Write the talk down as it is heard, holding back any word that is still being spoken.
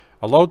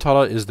Allah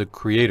Ta'ala is the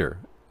creator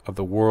of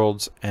the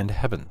worlds and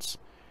heavens.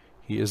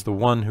 He is the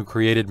one who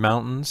created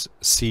mountains,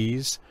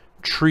 seas,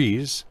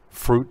 trees,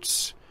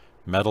 fruits,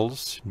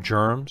 metals,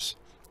 germs,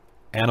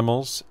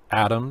 animals,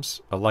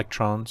 atoms,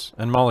 electrons,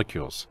 and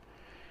molecules.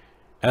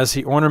 As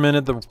He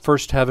ornamented the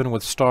first heaven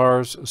with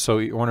stars, so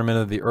He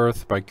ornamented the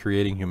earth by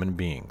creating human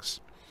beings.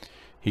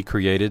 He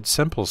created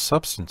simple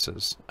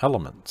substances,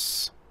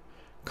 elements.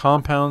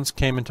 Compounds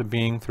came into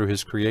being through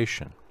His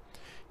creation.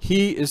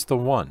 He is the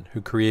one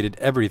who created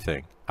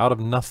everything out of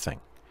nothing.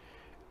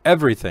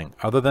 Everything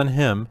other than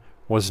Him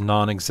was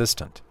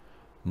non-existent.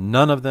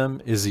 None of them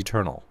is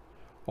eternal.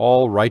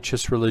 All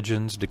righteous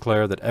religions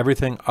declare that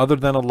everything other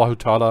than Allah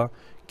Ta'ala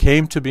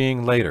came to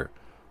being later,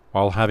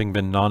 while having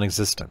been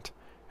non-existent,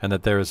 and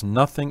that there is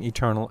nothing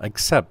eternal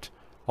except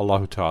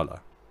Allah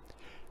Ta'ala.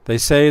 They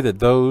say that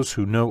those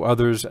who know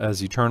others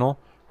as eternal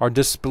are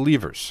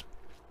disbelievers.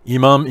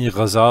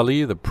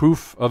 Imam-e-Ghazali, the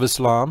proof of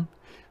Islam,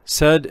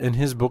 said in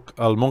his book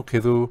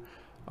Al-Munqidhu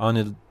an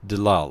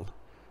al-Dilal,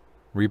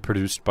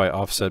 reproduced by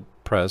Offset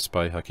Press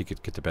by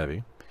Haqiqat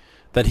Kitabavi,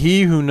 that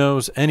he who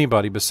knows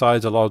anybody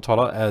besides Allah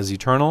Ta'ala as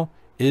eternal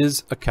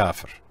is a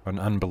kafir, an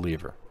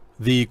unbeliever.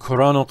 The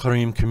Quran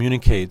al-Karim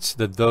communicates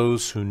that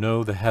those who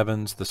know the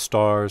heavens, the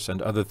stars,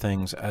 and other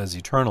things as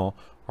eternal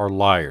are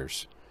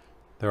liars.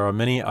 There are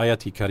many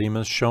ayat-i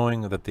karimas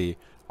showing that the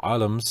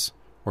alams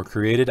were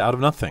created out of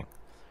nothing.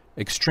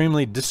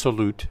 Extremely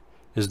dissolute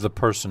is the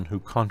person who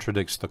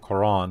contradicts the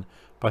Quran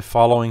by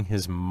following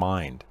his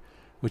mind,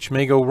 which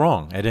may go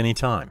wrong at any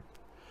time.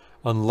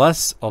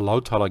 Unless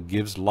Allah Ta'ala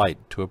gives light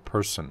to a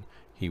person,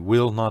 he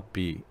will not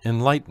be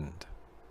enlightened.